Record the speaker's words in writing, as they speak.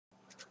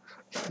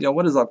Yo,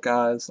 what is up,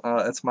 guys?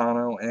 It's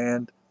Mono,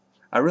 and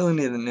I really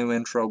need a new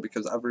intro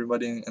because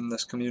everybody in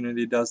this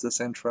community does this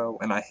intro,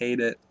 and I hate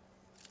it,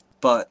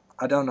 but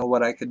I don't know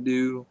what I could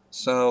do,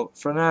 so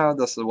for now,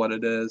 this is what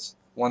it is.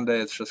 One day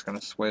it's just going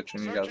to switch,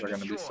 and you guys are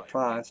going to be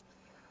surprised.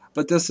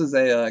 But this is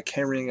a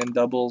carrying in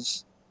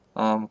doubles.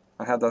 I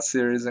had that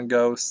series in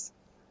Ghost,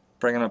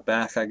 bringing it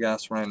back, I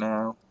guess, right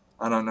now.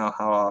 I don't know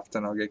how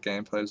often I'll get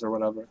gameplays or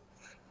whatever.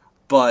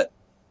 But,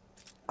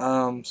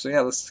 so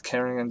yeah, this is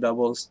carrying in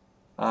doubles.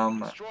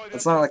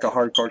 It's not like a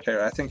hardcore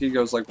carry. I think he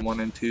goes like 1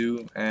 and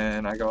 2,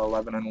 and I go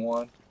 11 and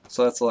 1.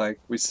 So that's like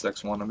we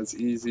 6-1 him. It's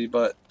easy,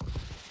 but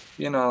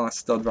you know I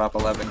still drop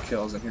 11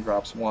 kills and he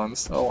drops 1.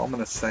 So I'm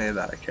gonna say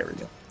that I carry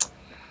him.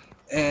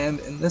 And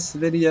in this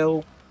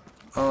video,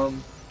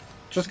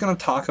 just gonna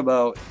talk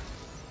about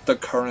the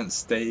current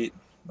state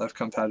of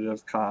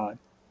competitive CoD.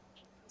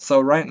 So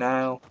right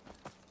now,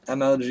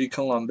 MLG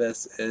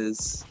Columbus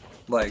is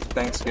like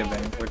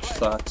Thanksgiving, which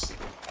sucks.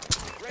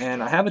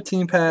 And I have a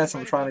team pass,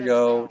 I'm trying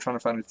to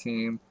find a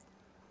team.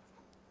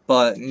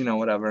 But, you know,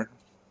 whatever.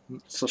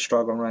 It's a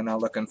struggle right now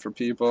looking for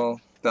people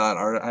that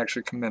are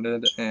actually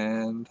committed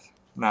and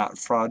not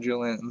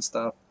fraudulent and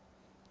stuff.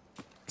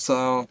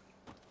 So,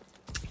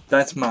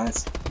 that's my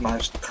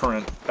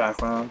current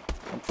background.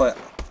 I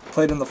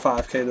played in the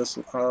 5K this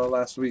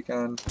last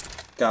weekend.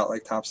 Got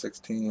like top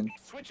 16.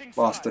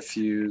 Lost a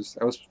fuse.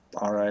 It was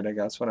alright, I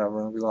guess,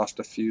 whatever. We lost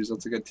a fuse.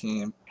 That's a good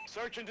team.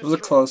 It was a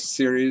close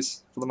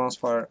series for the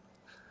most part.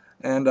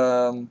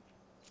 And,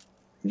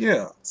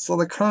 yeah, so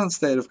the current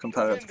state of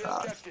competitive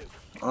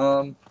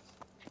CoD.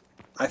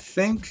 I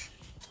think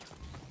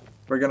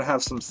we're going to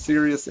have some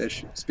serious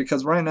issues,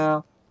 because right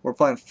now we're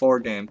playing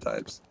 4 game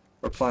types.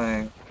 We're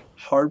playing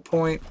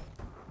Hardpoint,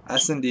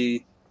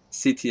 S&D,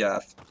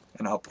 CTF,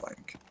 and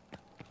Uplink.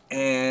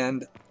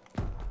 And,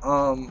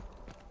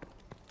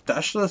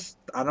 that's just,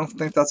 I don't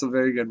think that's a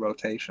very good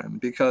rotation,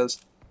 because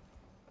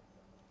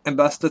in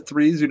best of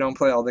 3s, you don't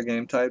play all the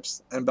game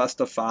types. In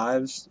best of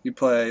 5s, you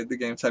play the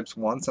game types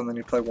once, and then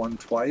you play one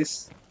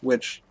twice,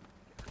 which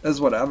is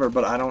whatever,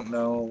 but I don't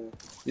know,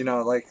 you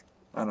know, like,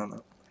 I don't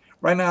know.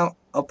 Right now,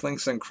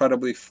 Uplink's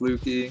incredibly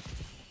fluky.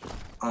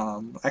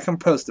 I can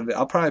post a video.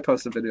 I'll probably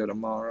post a video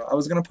tomorrow. I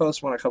was going to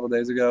post one a couple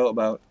days ago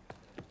about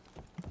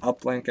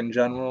Uplink in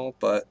general,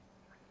 but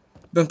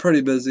been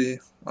pretty busy.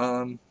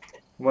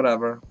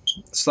 Whatever.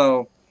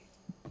 So,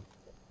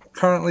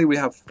 currently we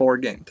have 4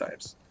 game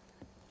types.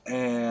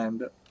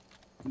 And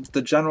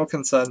the general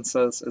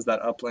consensus is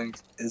that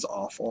Uplink is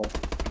awful.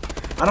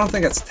 I don't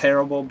think it's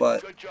terrible,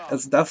 but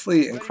it's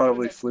definitely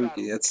incredibly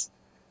fluky. It's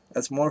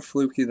more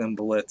fluky than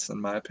Blitz,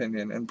 in my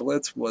opinion. And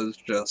Blitz was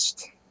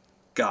just,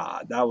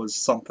 God, that was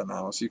something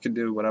else. You could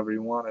do whatever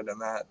you wanted in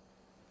that.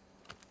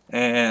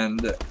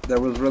 And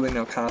there was really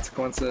no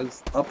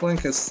consequences.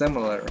 Uplink is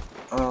similar.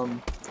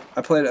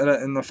 I played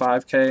it in the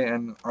 5K,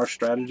 and our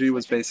strategy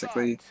was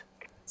basically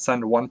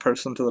send 1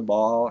 person to the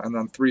ball and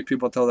then 3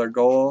 people to their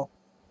goal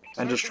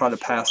and just try to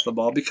pass the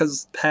ball,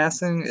 because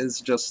passing is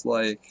just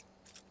like,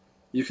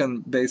 you can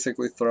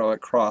basically throw it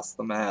across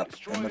the map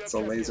and it's a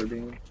laser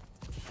beam.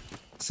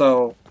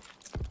 So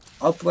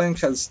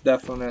Uplink has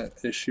definite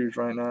issues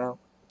right now.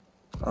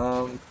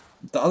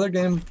 The other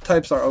game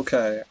types are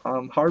okay.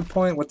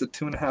 Hardpoint with the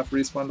 2.5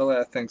 respawn delay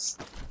I think's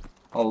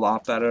a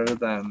lot better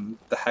than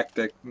the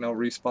hectic no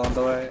respawn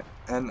delay,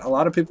 and a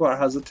lot of people are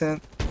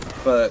hesitant,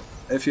 but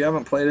if you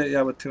haven't played it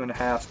yet with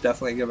 2.5,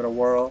 definitely give it a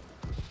whirl,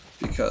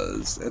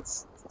 because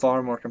it's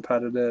far more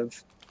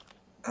competitive.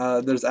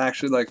 There's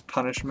actually like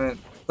punishment.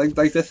 Like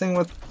the thing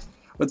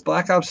with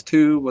Black Ops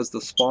 2 was the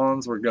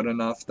spawns were good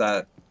enough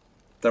that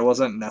there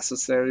wasn't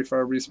necessary for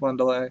a respawn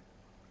delay,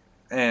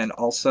 and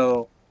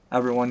also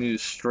everyone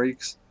used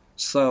streaks.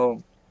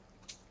 So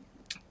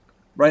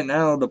right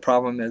now the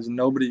problem is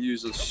nobody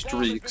uses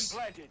streaks,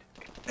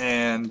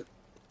 and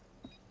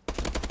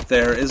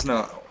there is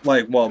no,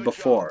 like, well,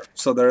 before,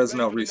 so there is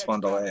no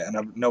respawn delay,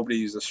 and nobody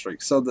uses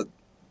streaks. So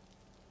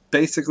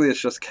basically it's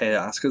just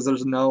chaos, because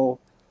there's no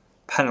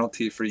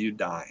penalty for you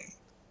dying.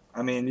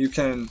 I mean, you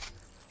can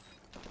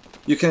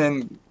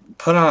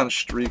put on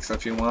streaks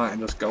if you want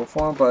and just go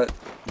for them, but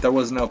there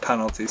was no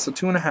penalty. So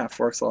 2.5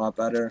 works a lot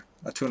better.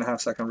 A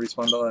 2.5 second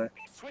respawn delay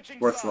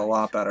works a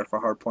lot better for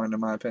Hardpoint, in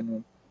my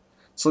opinion.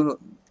 So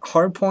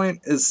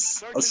Hardpoint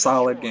is a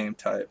solid game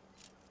type.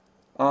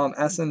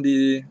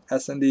 S&D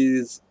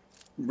is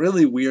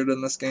really weird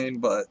in this game,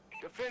 but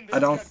I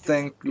don't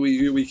think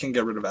we can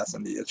get rid of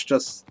S&D.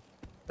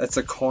 It's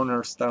a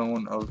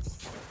cornerstone of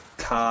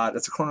CoD.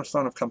 It's a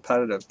cornerstone of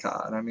competitive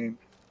CoD. I mean,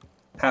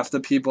 half the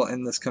people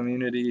in this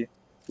community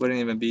wouldn't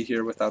even be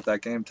here without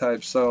that game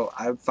type, so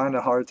I find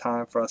a hard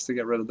time for us to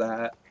get rid of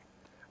that.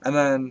 And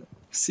then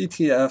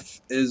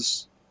CTF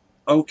is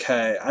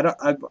okay. I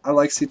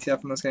like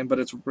CTF in this game, but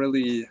it's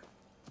really,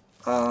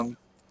 I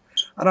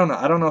don't know.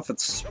 I don't know if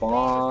it's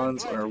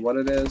spawns or what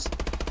it is,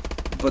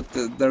 but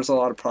there's a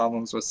lot of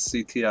problems with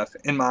CTF,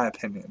 in my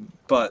opinion.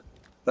 But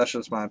that's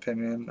just my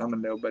opinion. I'm a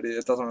nobody.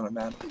 It doesn't really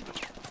matter.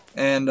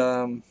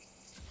 And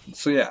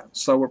so yeah.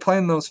 So we're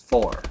playing those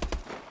 4.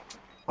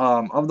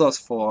 Of those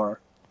 4,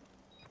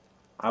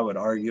 I would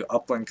argue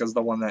uplink is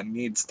the one that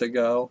needs to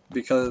go,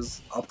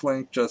 because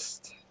uplink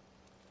just,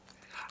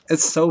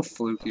 it's so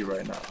fluky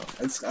right now.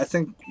 I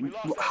think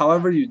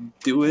however you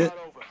do it,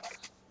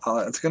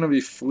 it's gonna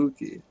be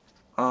fluky.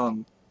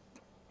 The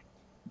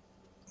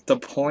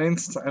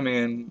points, I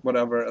mean,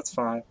 whatever, it's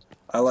fine.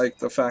 I like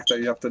the fact that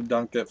you have to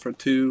dunk it for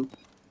 2,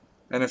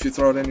 and if you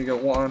throw it in, you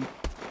get 1.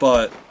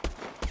 But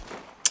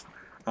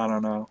I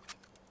don't know.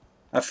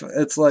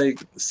 It's like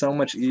so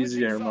much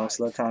easier most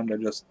of the time to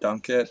just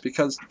dunk it,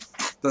 because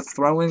the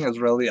throwing is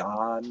really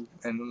odd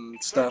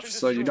and stuff,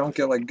 so you don't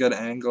get like good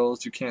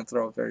angles, you can't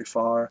throw it very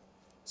far.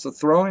 So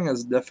throwing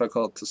is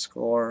difficult to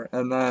score,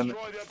 and then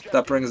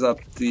that brings up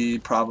the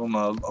problem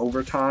of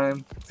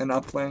overtime in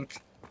uplink,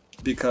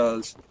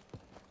 because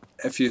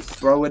if you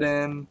throw it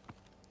in,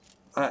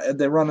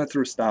 they run it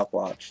through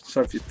stopwatch,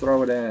 so if you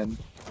throw it in,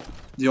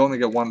 you only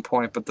get 1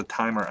 point, but the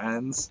timer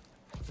ends.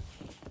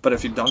 But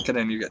if you dunk it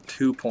in, you get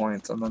 2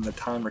 points, and then the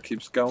timer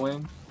keeps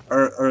going.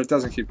 Or it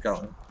doesn't keep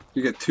going.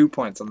 You get 2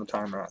 points and the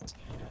timer ends.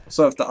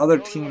 So if the other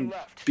team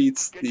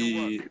beats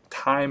the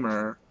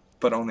timer,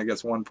 but only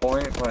gets 1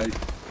 point, like,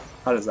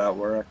 how does that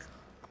work?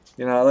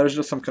 You know, there's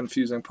just some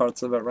confusing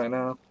parts of it right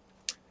now.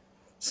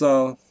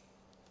 So,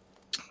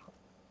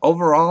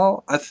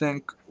 overall, I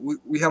think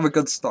we have a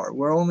good start.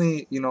 We're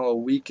only, you know, a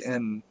week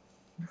in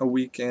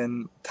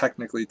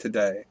technically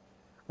today.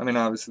 I mean,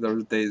 obviously there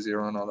was day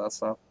 0 and all that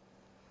stuff.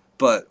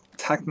 But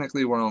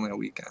technically we're only a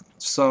weekend.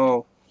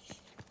 So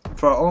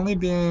for only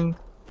being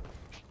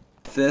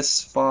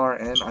this far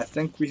in, I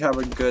think we have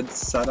a good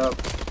setup,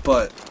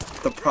 but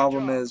the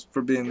problem is,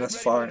 for being this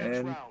far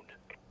in,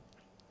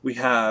 we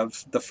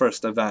have the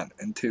first event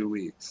in 2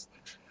 weeks.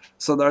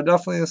 So there are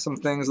definitely some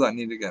things that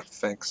need to get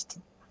fixed.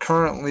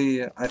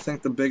 Currently, I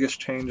think the biggest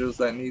changes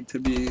that need to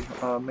be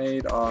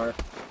made are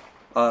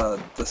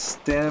the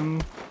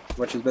stim,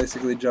 which is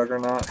basically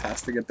Juggernaut,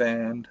 has to get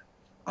banned.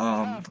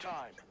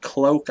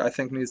 Cloak, I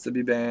think, needs to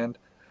be banned.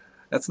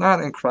 It's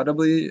not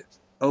incredibly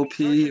OP,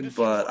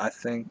 but I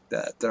think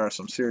that there are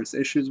some serious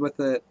issues with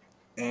it.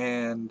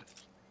 And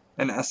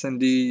in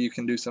S&D, you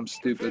can do some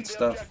stupid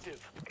stuff.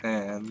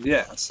 And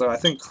yeah, so I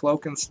think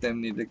Cloak and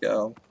Stim need to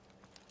go.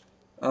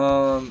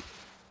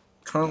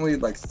 Currently,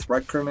 like,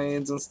 threat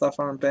grenades and stuff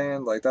aren't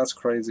banned. Like, that's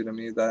crazy to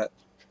me that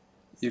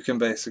you can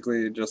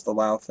basically just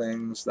allow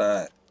things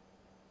that,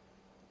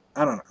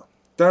 I don't know.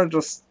 They're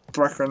just,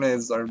 threat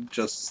grenades are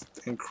just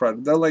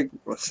incredible. They're like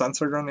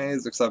sensor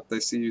grenades, except they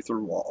see you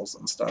through walls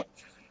and stuff,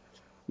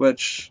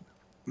 which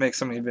makes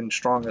them even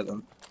stronger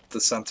than the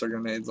sensor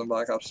grenades in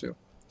Black Ops 2.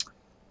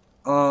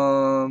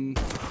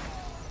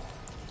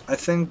 I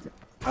think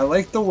I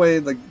like the way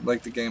the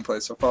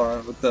gameplay so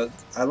far.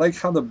 I like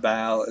how the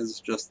BAL is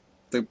just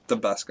the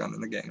best gun in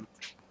the game,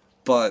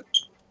 but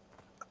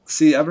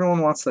see, everyone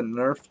wants to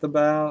nerf the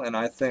BAL, and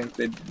I think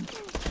they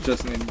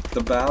just need,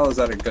 the BAL is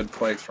at a good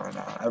place right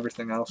now.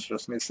 Everything else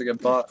just needs to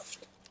get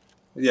buffed.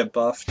 Yeah,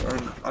 buffed, or,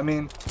 I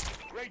mean,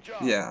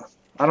 yeah.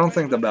 I don't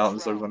think the BAL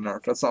deserves a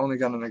nerf. That's the only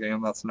gun in the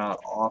game that's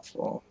not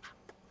awful.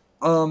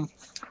 So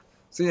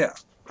yeah.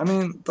 I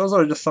mean, those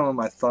are just some of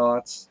my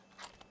thoughts.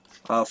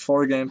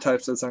 4 game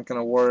types isn't going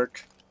to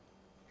work.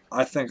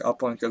 I think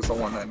uplink is the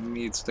one that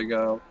needs to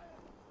go.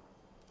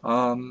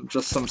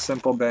 Just some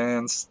simple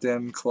bans,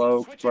 stim,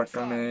 cloak, threat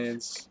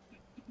grenades.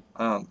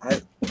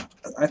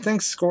 I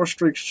think score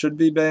streaks should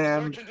be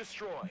banned,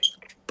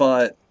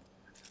 but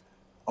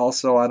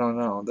also I don't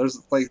know.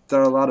 There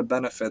are a lot of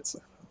benefits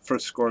for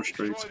score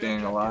streaks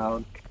being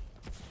allowed,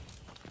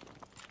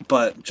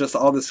 but just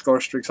all the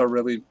score streaks are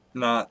really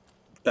not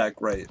that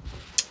great.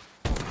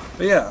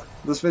 But yeah,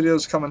 this video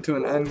is coming to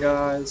an end,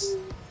 guys.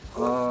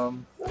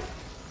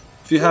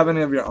 If you have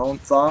any of your own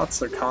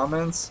thoughts or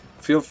comments,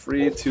 feel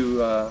free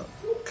to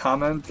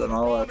comment, and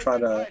I'll try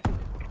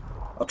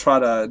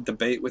to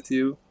debate with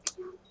you.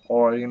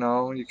 Or, you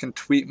know, you can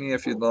tweet me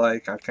if you'd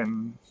like. I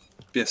can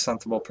be a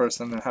sensible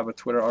person and have a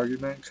Twitter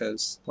argument,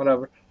 because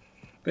whatever.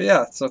 But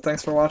yeah, so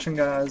thanks for watching,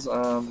 guys.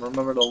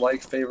 Remember to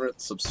like, favorite,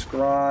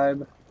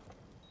 subscribe.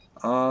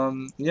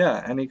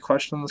 Yeah, any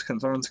questions,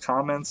 concerns,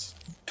 comments,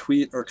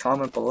 tweet or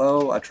comment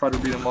below. I try to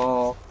read them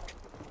all.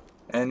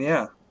 And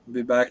yeah, I'll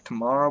be back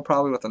tomorrow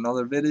probably with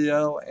another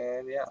video.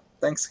 And yeah,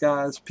 thanks,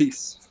 guys.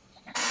 Peace.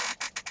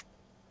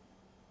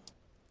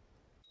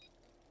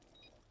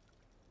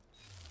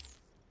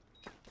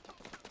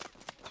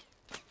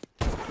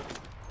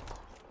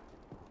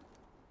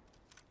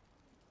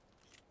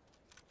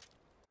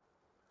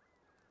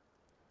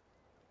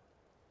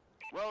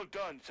 Well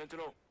done,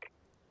 Sentinel.